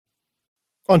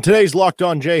On today's Locked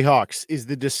On Jayhawks, is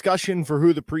the discussion for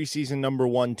who the preseason number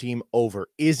one team over?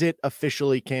 Is it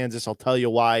officially Kansas? I'll tell you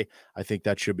why I think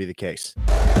that should be the case.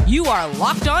 You are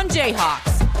Locked On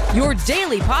Jayhawks, your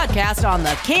daily podcast on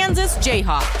the Kansas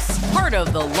Jayhawks, part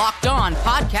of the Locked On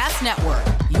Podcast Network,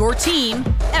 your team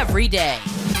every day.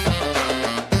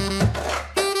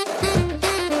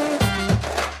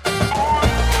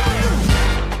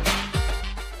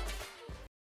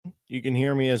 You can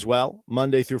hear me as well,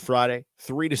 Monday through Friday,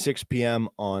 3 to 6 p.m.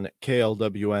 on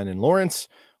KLWN in Lawrence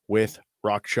with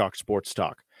Rock Chalk Sports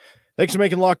Talk. Thanks for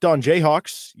making Locked On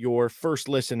Jayhawks your first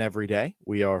listen every day.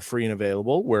 We are free and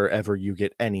available wherever you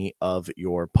get any of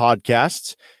your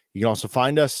podcasts. You can also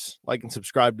find us, like and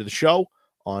subscribe to the show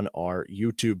on our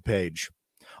YouTube page.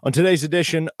 On today's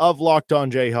edition of Locked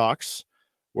On Jayhawks,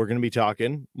 we're going to be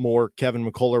talking more Kevin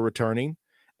McCullar returning.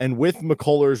 And with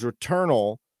McCullar's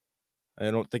returnal, I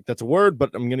don't think that's a word,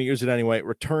 but I'm going to use it anyway.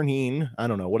 Return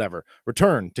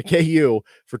to KU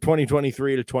for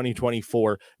 2023 to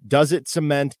 2024. Does it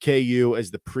cement KU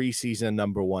as the preseason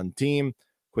number one team?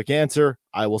 Quick answer,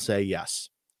 I will say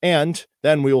yes. And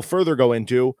then we will further go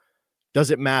into, does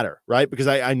it matter, right? Because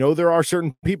I know there are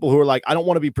certain people who are like, I don't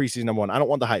want to be preseason number one. I don't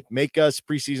want the hype. Make us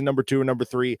preseason number two or number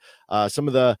three. Some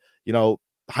of the,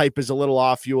 hype is a little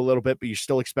off you a little bit, but you're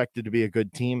still expected to be a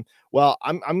good team. Well,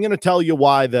 I'm going to tell you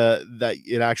why that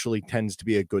it actually tends to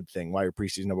be a good thing, why you're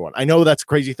preseason number one. I know that's a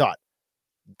crazy thought.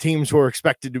 Teams who are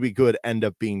expected to be good end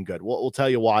up being good. We'll tell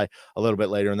you why a little bit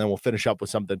later, and then we'll finish up with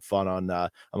something fun on a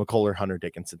McCullar Hunter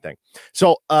Dickinson thing.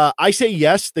 So I say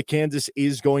yes, the Kansas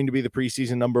is going to be the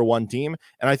preseason number one team,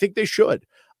 and I think they should.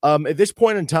 At this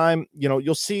point in time,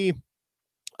 you'll see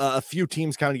a few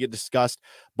teams kind of get discussed.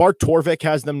 Bart Torvik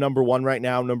has them number one right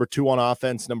now, number two on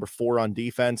offense, number four on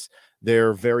defense.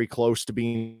 They're very close to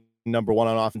being number one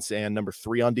on offense and number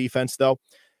three on defense, though.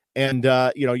 And,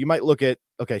 you might look at,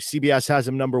 CBS has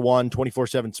them number one,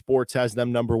 24/7 Sports has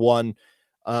them number one.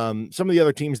 Some of the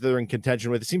other teams that they're in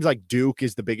contention with, it seems like Duke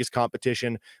is the biggest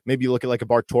competition. Maybe you look at like a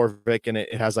Bart Torvik and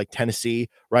it has like Tennessee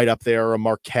right up there, or a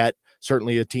Marquette.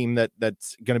 Certainly a team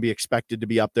that's going to be expected to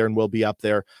be up there and will be up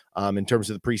there in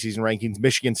terms of the preseason rankings.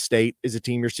 Michigan State is a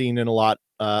team you're seeing in a lot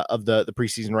of the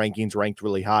preseason rankings ranked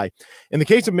really high. In the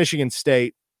case of Michigan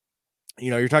State,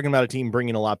 you're talking about a team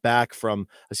bringing a lot back from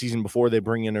a season before. They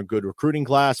bring in a good recruiting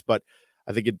class, but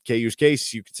I think in KU's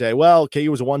case, you could say, well, KU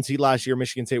was a 1 seed last year.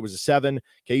 Michigan State was a 7.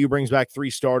 KU brings back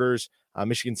 3 starters.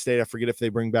 Michigan State, I forget if they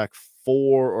bring back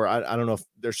 4, or I don't know if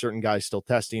there's certain guys still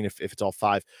testing, if it's all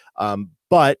 5.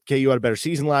 But KU had a better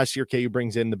season last year. KU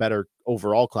brings in the better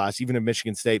overall class. Even if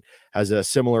Michigan State has a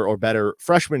similar or better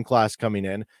freshman class coming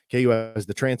in, KU has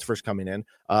the transfers coming in.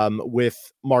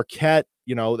 With Marquette,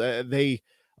 they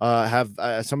have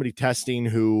somebody testing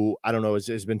who, I don't know,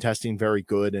 has been testing very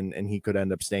good, and he could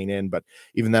end up staying in. But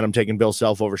even then, I'm taking Bill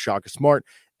Self over Shaka Smart.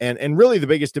 And really the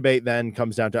biggest debate then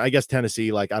comes down to, I guess,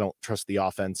 Tennessee. Like, I don't trust the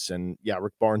offense. And yeah,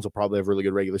 Rick Barnes will probably have a really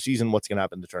good regular season. What's going to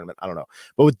happen in the tournament? I don't know.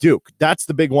 But with Duke, that's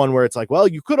the big one where it's like, well,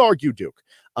 you could argue Duke.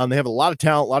 They have a lot of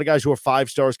talent, a lot of guys who are 5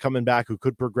 stars coming back who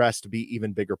could progress to be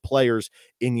even bigger players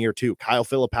in year 2. Kyle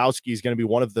Filipowski is going to be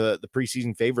one of the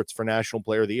preseason favorites for National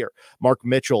Player of the Year. Mark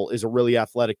Mitchell is a really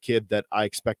athletic kid that I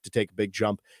expect to take a big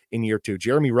jump in year 2.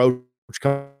 Jeremy Roach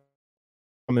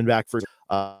coming back for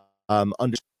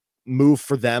move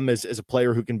for them as a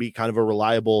player who can be kind of a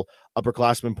reliable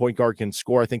upperclassman point guard, can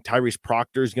score. I think Tyrese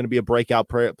Proctor is going to be a breakout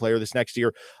player this next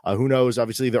year. Who knows?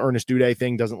 Obviously, the Ernest Uday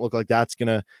thing doesn't look like that's going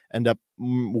to end up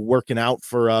working out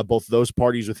for both those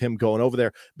parties with him going over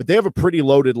there. But they have a pretty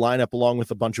loaded lineup along with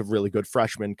a bunch of really good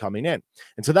freshmen coming in.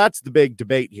 And so that's the big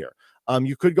debate here.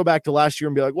 You could go back to last year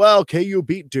and be like, well, KU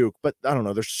beat Duke, but I don't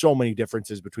know. There's so many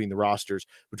differences between the rosters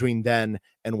between then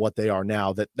and what they are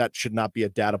now that should not be a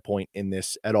data point in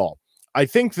this at all. I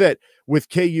think that with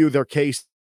KU, their case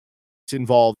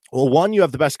involved, well, 1, you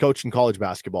have the best coach in college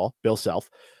basketball, Bill Self.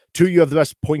 2, you have the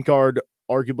best point guard,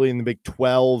 arguably in the Big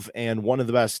 12, and one of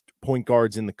the best point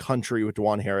guards in the country with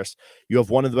DeJuan Harris. You have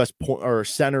one of the best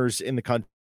centers in the country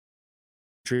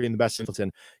and the best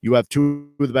Singleton. You have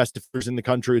 2 of the best defenders in the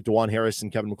country with DeJuan Harris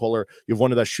and Kevin McCullar. You have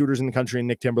one of the best shooters in the country in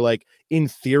Nick Timberlake. In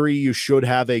theory, you should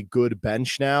have a good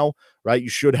bench now, right? You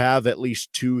should have at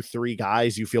least 2-3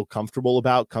 guys you feel comfortable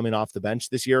about coming off the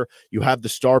bench this year. You have the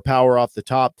star power off the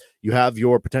top. You have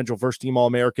your potential first-team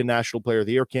All-American National Player of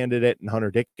the Year candidate and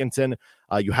Hunter Dickinson.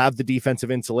 You have the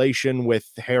defensive insulation with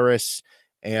Harris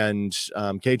and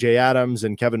KJ Adams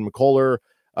and Kevin McCullar.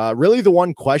 Really the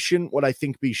one question would I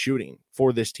think be shooting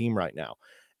for this team right now.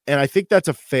 And I think that's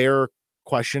a fair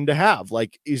question to have.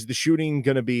 Like, is the shooting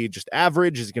going to be just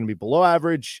average? Is it going to be below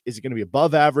average? Is it going to be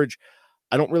above average?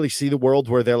 I don't really see the world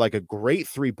where they're like a great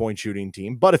 3-point shooting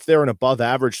team, but if they're an above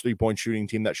average 3-point shooting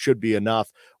team, that should be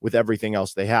enough with everything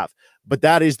else they have. But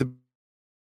that is the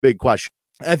big question.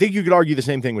 I think you could argue the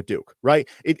same thing with Duke, right?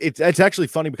 It's actually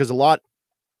funny because a lot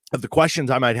of the questions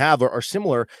I might have are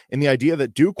similar in the idea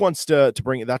that Duke wants to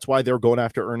bring it. That's why they're going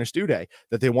after Ernest Udeh,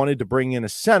 that they wanted to bring in a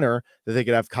center that they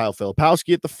could have Kyle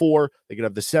Filipowski at the 4, they could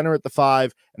have the center at the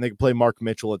 5, and they could play Mark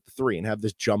Mitchell at the 3 and have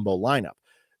this jumbo lineup.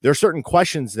 There are certain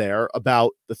questions there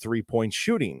about the 3-point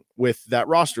shooting with that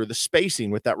roster, the spacing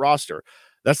with that roster.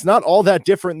 That's not all that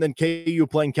different than KU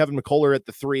playing Kevin McCullar at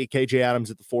the 3, KJ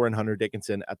Adams at the 4, and Hunter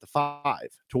Dickinson at the 5,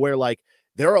 to where like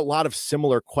there are a lot of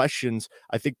similar questions,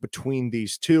 I think, between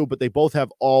these two, but they both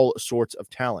have all sorts of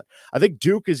talent. I think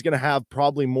Duke is going to have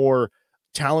probably more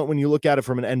talent when you look at it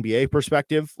from an NBA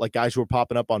perspective, like guys who are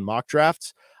popping up on mock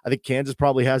drafts. I think Kansas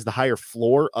probably has the higher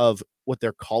floor of what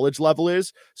their college level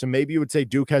is. So maybe you would say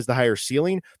Duke has the higher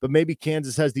ceiling, but maybe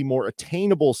Kansas has the more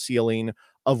attainable ceiling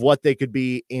of what they could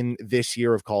be in this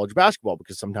year of college basketball,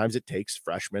 because sometimes it takes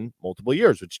freshmen multiple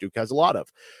years, which Duke has a lot of.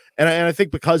 And I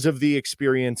think because of the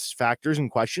experience factors and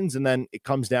questions, and then it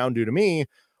comes down to me,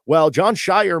 well, John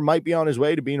Shire might be on his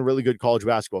way to being a really good college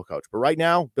basketball coach. But right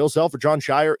now, Bill Self or John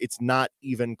Shire, it's not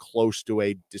even close to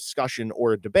a discussion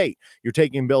or a debate. You're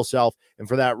taking Bill Self, and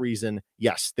for that reason,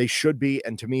 yes, they should be.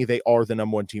 And to me, they are the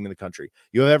number 1 team in the country.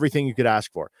 You have everything you could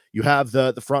ask for. You have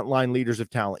the frontline leaders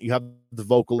of talent. You have the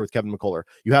vocal with Kevin McCullar.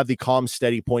 You have the calm,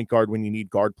 steady point guard when you need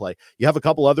guard play. You have a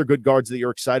couple other good guards that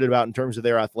you're excited about in terms of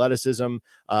their athleticism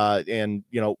and,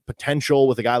 potential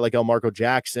with a guy like Elmarco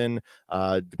Jackson,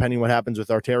 depending what happens with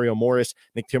Arterio Morris.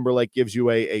 Nick Timberlake gives you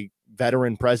a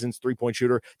veteran presence, 3-point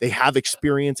shooter. They have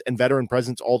experience and veteran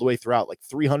presence all the way throughout, like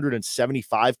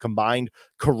 375 combined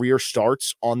career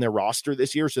starts on their roster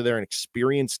this year. So they're an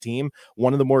experienced team,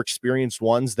 one of the more experienced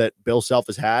ones that Bill Self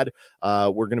has had.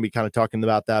 We're going to be kind of talking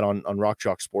about that on Rock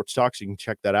Chalk Sports Talk, so you can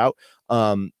check that out.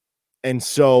 And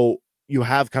so you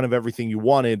have kind of everything you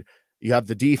wanted. You have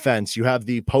the defense, you have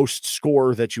the post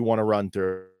score that you want to run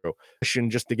through.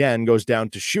 Question just again goes down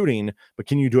to shooting, but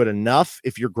can you do it enough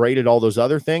if you're great at all those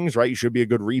other things, right? You should be a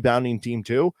good rebounding team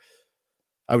too.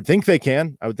 I would think they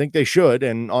can. I would think they should.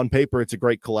 And on paper, it's a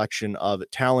great collection of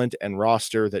talent and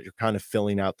roster that you're kind of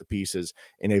filling out the pieces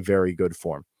in a very good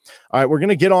form. All right, we're going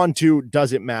to get on to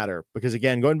does it matter? Because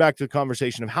again, going back to the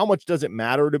conversation of how much does it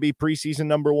matter to be preseason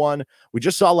number 1? We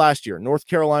just saw last year, North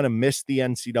Carolina missed the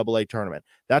NCAA tournament.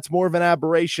 That's more of an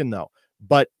aberration though.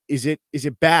 But is it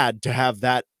bad to have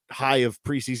that high of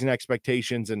preseason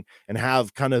expectations and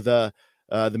have kind of the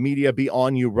media be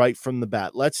on you right from the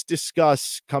bat? Let's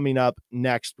discuss coming up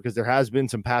next, because there has been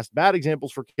some past bad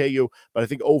examples for KU, but I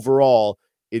think overall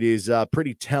it is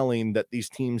pretty telling that these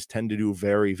teams tend to do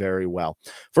very, very well.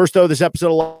 First, though, this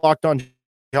episode of Locked On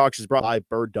Jayhawks is brought by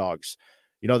Bird Dogs.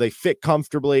 They fit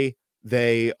comfortably.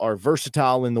 They are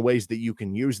versatile in the ways that you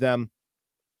can use them.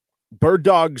 Bird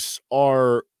Dogs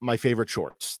are my favorite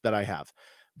shorts that I have,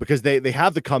 because they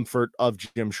have the comfort of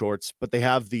gym shorts, but they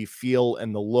have the feel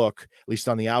and the look, at least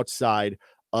on the outside,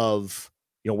 of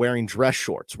wearing dress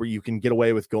shorts, where you can get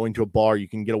away with going to a bar, you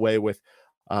can get away with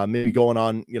maybe going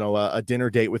on, a dinner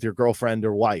date with your girlfriend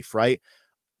or wife, right?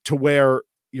 To where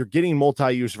you're getting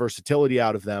multi-use versatility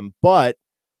out of them, but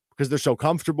because they're so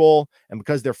comfortable and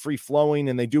because they're free flowing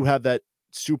and they do have that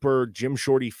super gym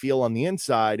shorty feel on the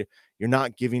inside, you're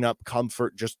not giving up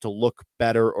comfort just to look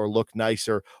better or look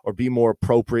nicer or be more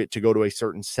appropriate to go to a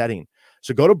certain setting.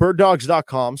 So go to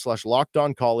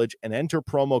birddogs.com/lockedoncollege and enter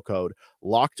promo code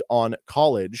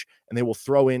LOCKEDONCollege, and they will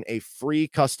throw in a free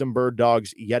custom Bird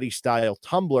Dogs Yeti style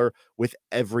tumbler with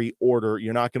every order.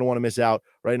 You're not going to want to miss out.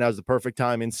 Right now is the perfect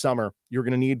time in summer. You're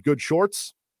going to need good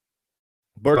shorts.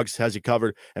 Bird Dogs has you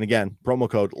covered. And again, promo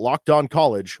code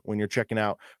LOCKEDONCollege when you're checking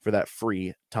out for that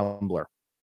free tumbler.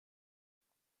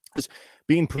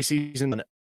 Being preseason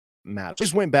matters.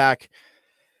 Just went back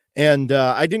and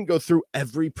I didn't go through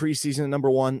every preseason number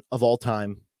 1 of all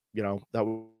time. That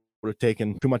would have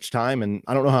taken too much time, and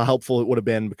I don't know how helpful it would have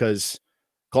been, because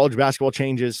college basketball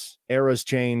changes, eras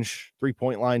change,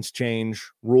 3-point lines change,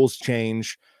 rules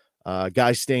change,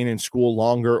 guys staying in school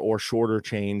longer or shorter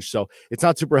change. So it's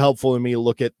not super helpful in me to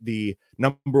look at the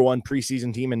number 1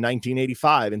 preseason team in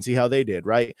 1985 and see how they did,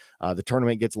 right? The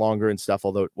tournament gets longer and stuff,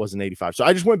 although it wasn't 85. So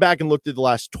I just went back and looked at the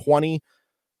last 20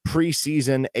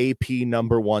 preseason AP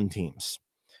number 1 teams.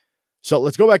 So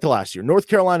let's go back to last year. North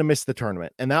Carolina missed the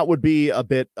tournament, and that would be a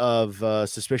bit of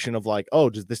suspicion of like, oh,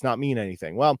 does this not mean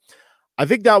anything? Well, I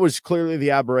think that was clearly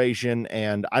the aberration,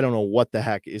 and I don't know what the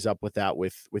heck is up with that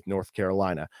with North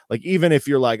Carolina. Like, even if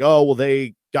you're like, oh, well,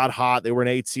 they got hot, they were an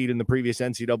 8 seed in the previous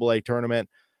NCAA tournament.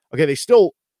 Okay, they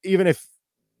still, even if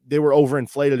they were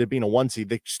overinflated at being a 1 seed.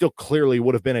 They still clearly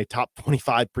would have been a top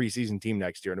 25 preseason team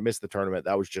next year. To miss the tournament,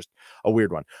 that was just a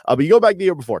weird one. But you go back the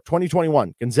year before,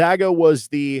 2021, Gonzaga was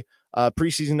the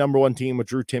preseason number 1 team with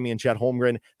Drew Timme and Chet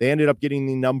Holmgren. They ended up getting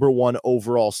the number 1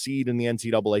 overall seed in the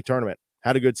NCAA tournament.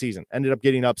 Had a good season. Ended up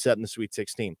getting upset in the Sweet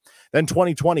 16. Then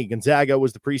 2020, Gonzaga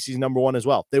was the preseason number 1 as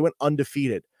well. They went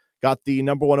undefeated. Got the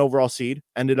number 1 overall seed,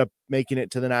 ended up making it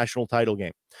to the national title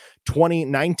game.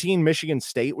 2019, Michigan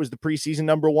State was the preseason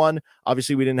number 1.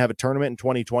 Obviously, we didn't have a tournament in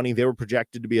 2020. They were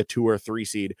projected to be a 2 or 3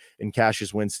 seed in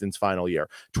Cassius Winston's final year.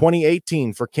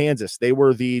 2018 for Kansas, they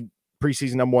were the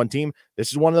preseason number 1 team. This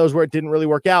is one of those where it didn't really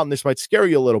work out, and this might scare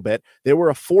you a little bit. They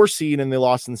were a 4 seed, and they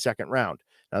lost in the second round.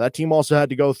 Now, that team also had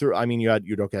to go through, you had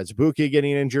Udoka Azubuike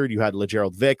getting injured. You had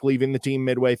LeGerald Vick leaving the team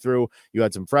midway through. You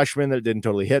had some freshmen that didn't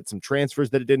totally hit, some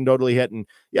transfers that it didn't totally hit. And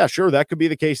yeah, sure, that could be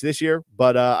the case this year.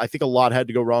 But I think a lot had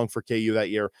to go wrong for KU that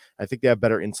year. I think they have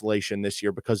better insulation this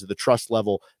year because of the trust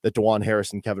level that DeJuan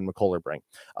Harris and Kevin McCullar bring.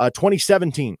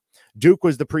 2017, Duke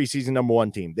was the preseason number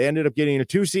 1 team. They ended up getting a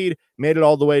 2 seed, made it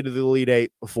all the way to the Elite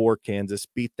 8 before Kansas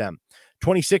beat them.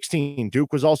 2016,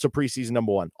 Duke was also preseason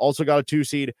number 1. Also got a 2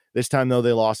 seed. This time, though,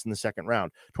 they lost in the second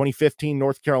round. 2015,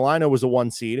 North Carolina was a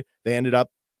 1 seed. They ended up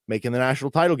making the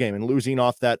national title game and losing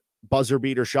off that buzzer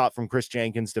beater shot from Chris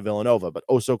Jenkins to Villanova, but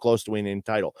oh so close to winning the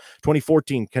title.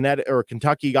 2014,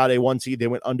 Kentucky got a 1 seed. They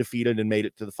went undefeated and made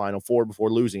it to the Final Four before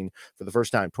losing for the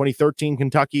first time. 2013,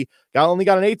 Kentucky only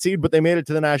got an 8 seed, but they made it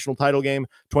to the national title game.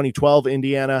 2012,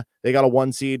 Indiana, they got a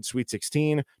 1 seed, Sweet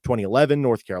 16. 2011,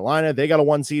 North Carolina, they got a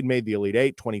 1 seed, made the Elite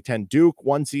 8. 2010, Duke,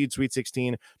 1 seed, Sweet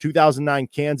 16. 2009,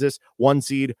 Kansas, 1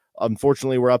 seed.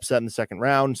 Unfortunately, we're upset in the second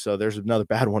round, so there's another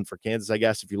bad one for Kansas, I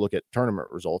guess, if you look at tournament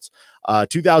results.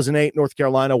 2008, North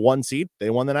Carolina, 1 seed.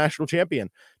 They won the national champion.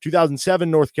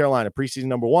 2007, North Carolina, preseason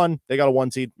number 1. They got a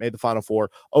 1 seed, made the Final Four.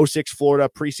 06, Florida,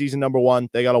 preseason number 1.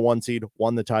 They got a 1 seed,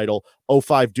 won the title.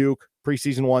 05, Duke,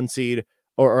 preseason 1 seed.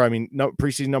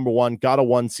 Preseason number 1, got a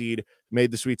 1 seed,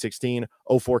 made the Sweet 16.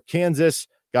 04, Kansas,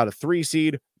 got a 3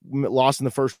 seed, lost in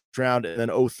the first round. And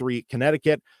then 03,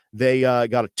 Connecticut, they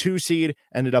got a 2 seed,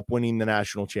 ended up winning the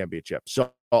national championship.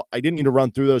 So I didn't need to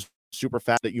run through those super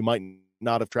fast that you might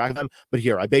not have tracked them. But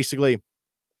here,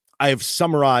 I have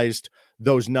summarized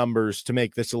those numbers to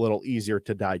make this a little easier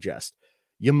to digest.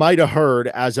 You might have heard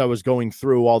as I was going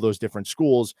through all those different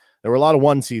schools, there were a lot of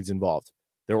 1 seeds involved.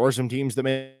 There were some teams that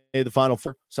made the Final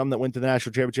Four, some that went to the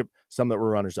national championship, some that were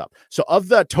runners up. So of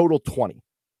that total 20,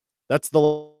 that's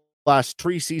the last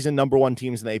preseason number 1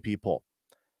 teams in the AP poll.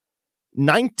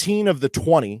 19 of the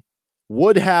 20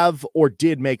 would have or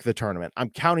did make the tournament. I'm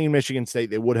counting Michigan State.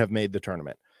 They would have made the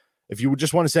tournament. If you would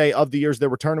just want to say of the years there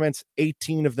were tournaments,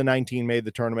 18 of the 19 made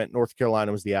the tournament. North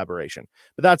Carolina was the aberration.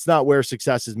 But that's not where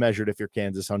success is measured if you're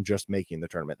Kansas on just making the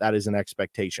tournament. That is an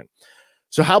expectation.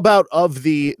 So how about of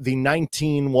the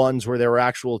 19 ones where there were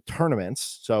actual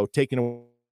tournaments, so taking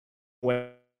away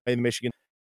the Michigan,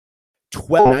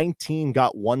 19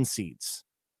 got 1 seeds.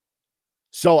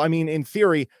 So, in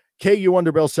theory, KU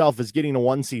under Bill Self is getting a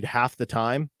 1 seed half the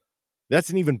time. That's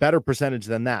an even better percentage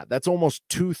than that. That's almost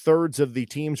 2/3 of the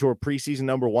teams who are preseason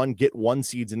number 1 get 1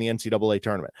 seeds in the NCAA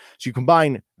tournament. So you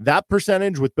combine that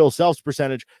percentage with Bill Self's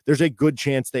percentage, there's a good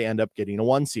chance they end up getting a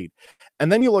 1 seed. And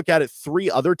then you look at it,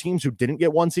 3 other teams who didn't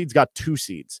get 1 seeds got 2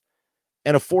 seeds.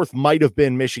 And a 4th might have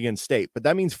been Michigan State. But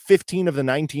that means 15 of the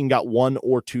 19 got 1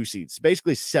 or 2 seeds.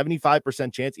 Basically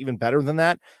 75% chance, even better than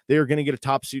that, they are going to get a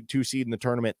top 2 seed in the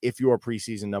tournament if you are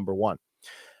preseason number 1.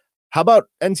 How about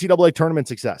NCAA tournament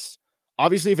success?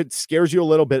 Obviously, if it scares you a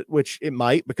little bit, which it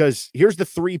might, because here's the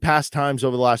 3 past times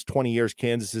over the last 20 years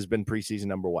Kansas has been preseason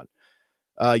number 1.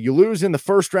 You lose in the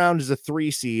first round as a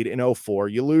 3 seed in 04.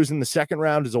 You lose in the second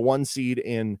round as a 1 seed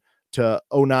in to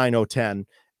 09, 010.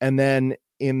 And then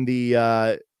in the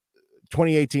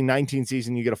 2018-19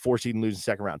 season, you get a 4 seed and lose in the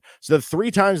second round. So the 3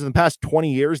 times in the past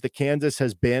 20 years that Kansas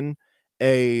has been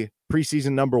a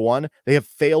preseason number 1, they have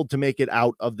failed to make it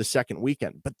out of the second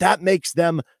weekend. But that makes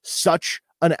them such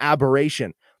an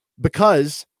aberration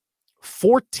because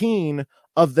 14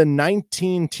 of the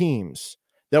 19 teams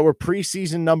that were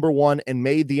preseason number 1 and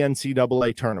made the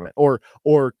NCAA tournament, or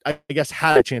I guess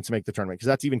had a chance to make the tournament, because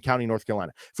that's even counting North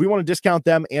Carolina. If we want to discount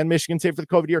them and Michigan State for the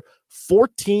COVID year,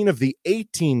 14 of the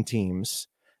 18 teams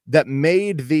that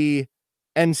made the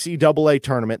NCAA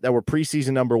tournament that were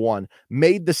preseason number 1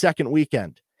 made the second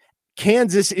weekend.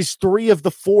 Kansas is 3 of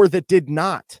the 4 that did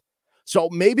not. So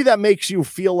maybe that makes you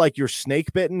feel like you're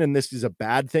snake bitten and this is a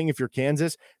bad thing if you're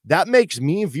Kansas. That makes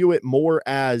me view it more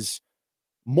as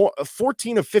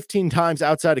 14 of 15 times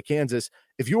outside of Kansas.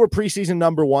 If you were preseason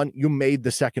number 1, you made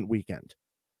the second weekend.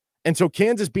 And so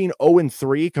Kansas being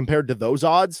 0-3 compared to those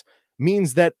odds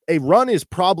means that a run is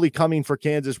probably coming for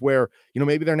Kansas where,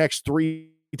 maybe their next 3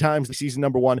 times the season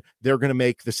number 1, they're going to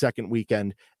make the second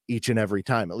weekend each and every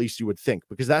time. At least you would think,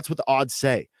 because that's what the odds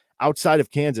say. Outside of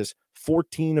Kansas,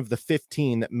 14 of the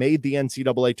 15 that made the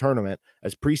NCAA tournament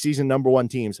as preseason number 1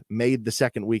 teams made the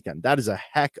second weekend. That is a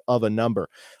heck of a number.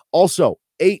 Also,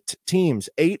 8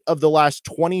 of the last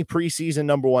 20 preseason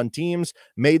number 1 teams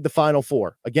made the Final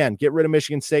Four. Again, get rid of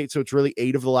Michigan State, so it's really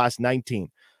 8 of the last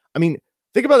 19. I mean,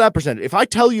 think about that percentage. If I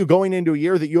tell you going into a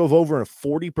year that you have over a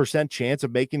 40% chance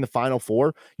of making the Final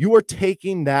Four, you are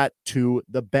taking that to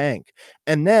the bank.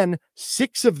 And then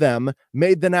 6 of them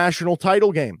made the national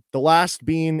title game, the last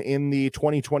being in the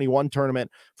 2021 tournament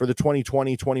for the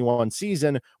 2020-21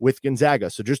 season with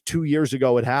Gonzaga. So just 2 years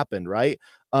ago it happened, right?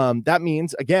 That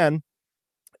means, again,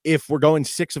 if we're going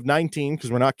 6 of 19,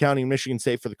 because we're not counting Michigan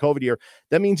State for the COVID year,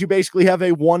 that means you basically have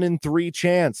a 1 in 3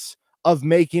 chance of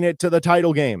making it to the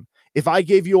title game. If I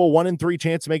gave you a 1 in 3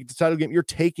 chance to make it to the title game, you're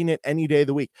taking it any day of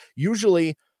the week.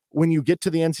 Usually when you get to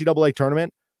the NCAA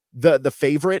tournament, the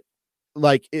favorite,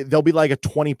 there'll be like a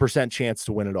 20% chance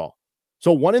to win it all.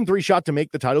 So 1 in 3 shot to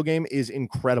make the title game is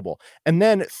incredible. And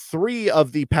then 3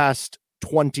 of the past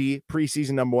 20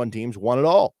 preseason number 1 teams won it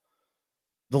all.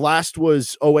 The last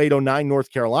was 08-09 North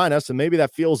Carolina. So maybe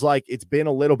that feels like it's been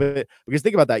a little bit, because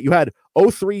think about that. You had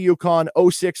 03 UConn,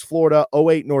 06 Florida,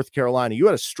 08 North Carolina. You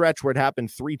had a stretch where it happened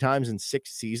 3 times in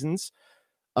 6 seasons.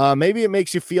 Maybe it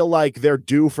makes you feel like they're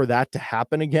due for that to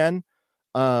happen again,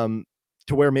 to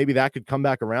where maybe that could come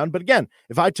back around. But again,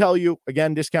 if I tell you,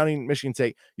 again, discounting Michigan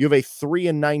State, you have a 3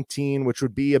 in 19, which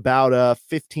would be about a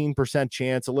 15%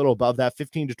 chance, a little above that,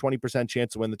 15 to 20%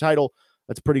 chance to win the title.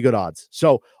 That's pretty good odds.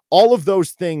 So all of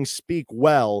those things speak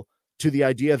well to the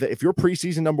idea that if you're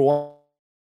preseason number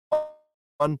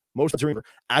 1, most of the time,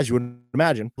 as you would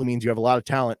imagine, it means you have a lot of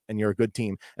talent and you're a good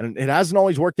team. And it hasn't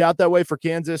always worked out that way for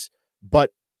Kansas, but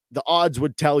the odds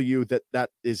would tell you that that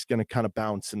is going to kind of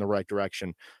bounce in the right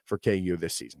direction for KU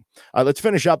this season. All right, let's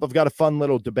finish up. I've got a fun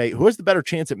little debate. Who has the better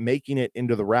chance at making it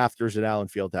into the rafters at Allen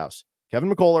Fieldhouse?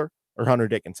 Kevin McCullar or Hunter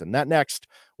Dickinson? That next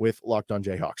with Locked On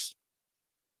Jayhawks.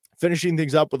 Finishing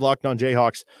things up with Locked On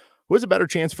Jayhawks, who has a better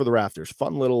chance for the rafters?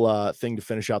 Fun little thing to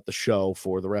finish out the show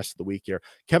for the rest of the week here.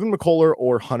 Kevin McCullar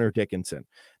or Hunter Dickinson?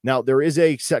 Now, there is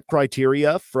a set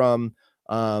criteria from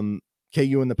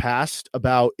KU in the past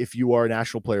about if you are a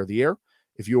National Player of the Year,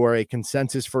 if you are a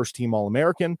consensus first-team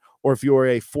All-American, or if you are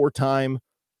a 4-time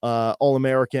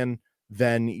All-American,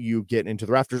 then you get into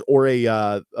the rafters, or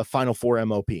a Final Four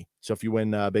MOP. So if you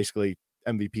win basically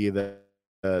MVP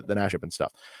of the national and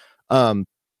stuff.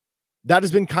 That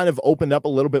has been kind of opened up a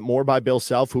little bit more by Bill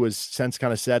Self, who has since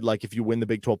kind of said, like, if you win the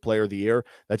Big 12 Player of the Year,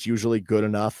 that's usually good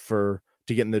enough to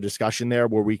get in the discussion there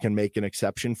where we can make an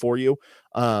exception for you.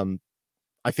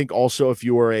 I think also if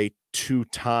you are a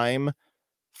 2-time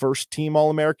first-team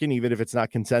All-American, even if it's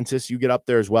not consensus, you get up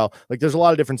there as well. Like, there's a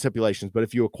lot of different stipulations, but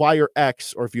if you acquire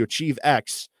X or if you achieve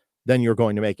X, then you're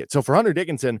going to make it. So for Hunter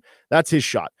Dickinson, that's his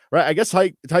shot, right? I guess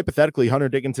hypothetically, Hunter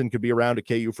Dickinson could be around at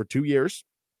KU for 2 years.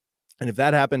 And if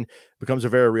that happened, it becomes a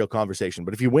very real conversation.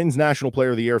 But if he wins National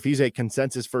Player of the Year, if he's a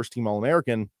consensus first-team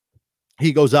All-American,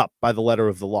 he goes up by the letter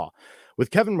of the law.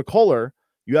 With Kevin McCullar,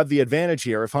 you have the advantage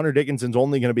here. If Hunter Dickinson's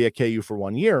only going to be at KU for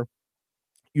 1 year,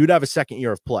 you'd have a second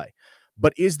year of play.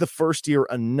 But is the first year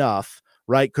enough,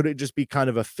 right? Could it just be kind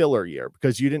of a filler year?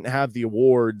 Because you didn't have the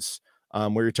awards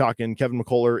where you're talking Kevin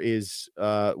McCullar is,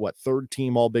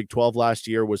 third-team All-Big 12 last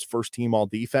year, was first-team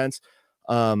All-Defense.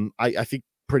 I think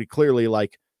pretty clearly,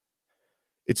 like,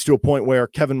 it's to a point where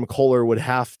Kevin McCullar would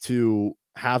have to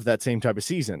have that same type of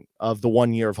season of the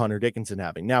 1 year of Hunter Dickinson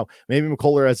having. Now, maybe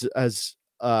McCullar has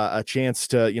a chance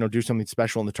to, do something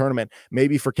special in the tournament.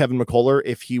 Maybe for Kevin McCullar,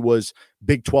 if he was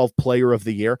Big 12 Player of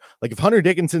the Year, like if Hunter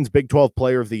Dickinson's Big 12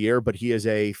 Player of the Year, but he is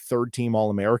a 3rd-team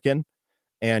All-American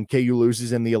and KU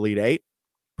loses in the Elite 8,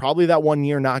 probably that 1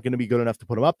 year not going to be good enough to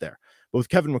put him up there. But with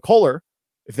Kevin McCullar,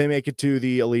 if they make it to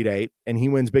the Elite 8 and he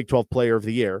wins Big 12 Player of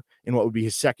the Year in what would be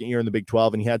his second year in the Big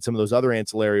 12, and he had some of those other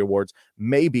ancillary awards,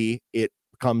 maybe it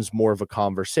becomes more of a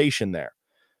conversation there.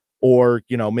 Or,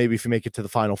 maybe if you make it to the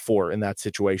Final Four in that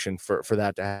situation for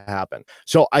that to happen.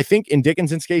 So I think in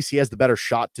Dickinson's case, he has the better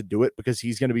shot to do it because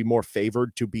he's going to be more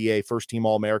favored to be a first-team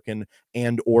All-American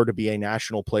and or to be a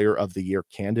National Player of the Year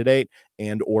candidate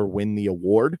and or win the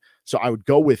award. So I would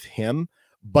go with him.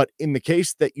 But in the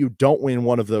case that you don't win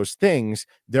one of those things,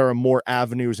 there are more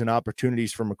avenues and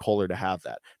opportunities for McCullar to have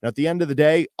that. Now, at the end of the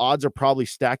day, odds are probably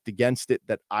stacked against it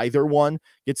that either one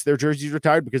gets their jerseys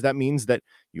retired, because that means that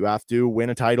you have to win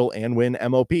a title and win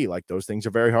MOP. Like, those things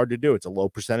are very hard to do. It's a low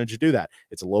percentage to do that.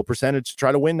 It's a low percentage to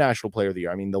try to win National Player of the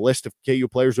Year. I mean, the list of KU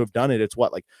players who have done it, it's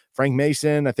what, like Frank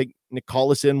Mason, I think Nick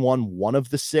Collison won one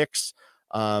of the 6.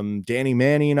 Danny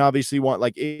Manning obviously won.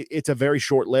 Like, it's a very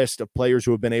short list of players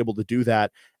who have been able to do that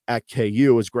at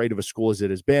KU. As great of a school as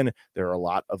it has been, there are a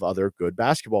lot of other good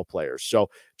basketball players. So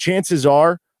chances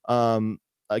are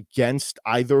against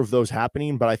either of those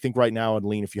happening, but I think right now, and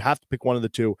lean, if you have to pick one of the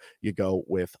two, you go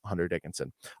with Hunter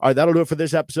Dickinson. All right, that'll do it for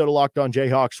this episode of Locked On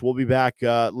Jayhawks. We'll be back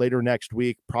later next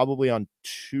week, probably on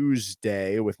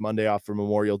Tuesday, with Monday off for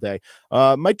Memorial Day.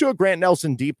 Might do a Grant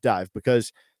Nelson deep dive,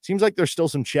 because seems like there's still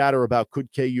some chatter about could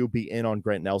KU be in on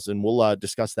Grant Nelson. We'll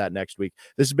discuss that next week.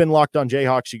 This has been Locked On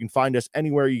Jayhawks. You can find us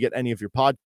anywhere you get any of your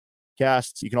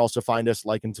podcasts. You can also find us,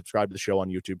 like and subscribe to the show on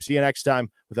YouTube. See you next time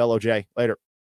with LOJ. Later.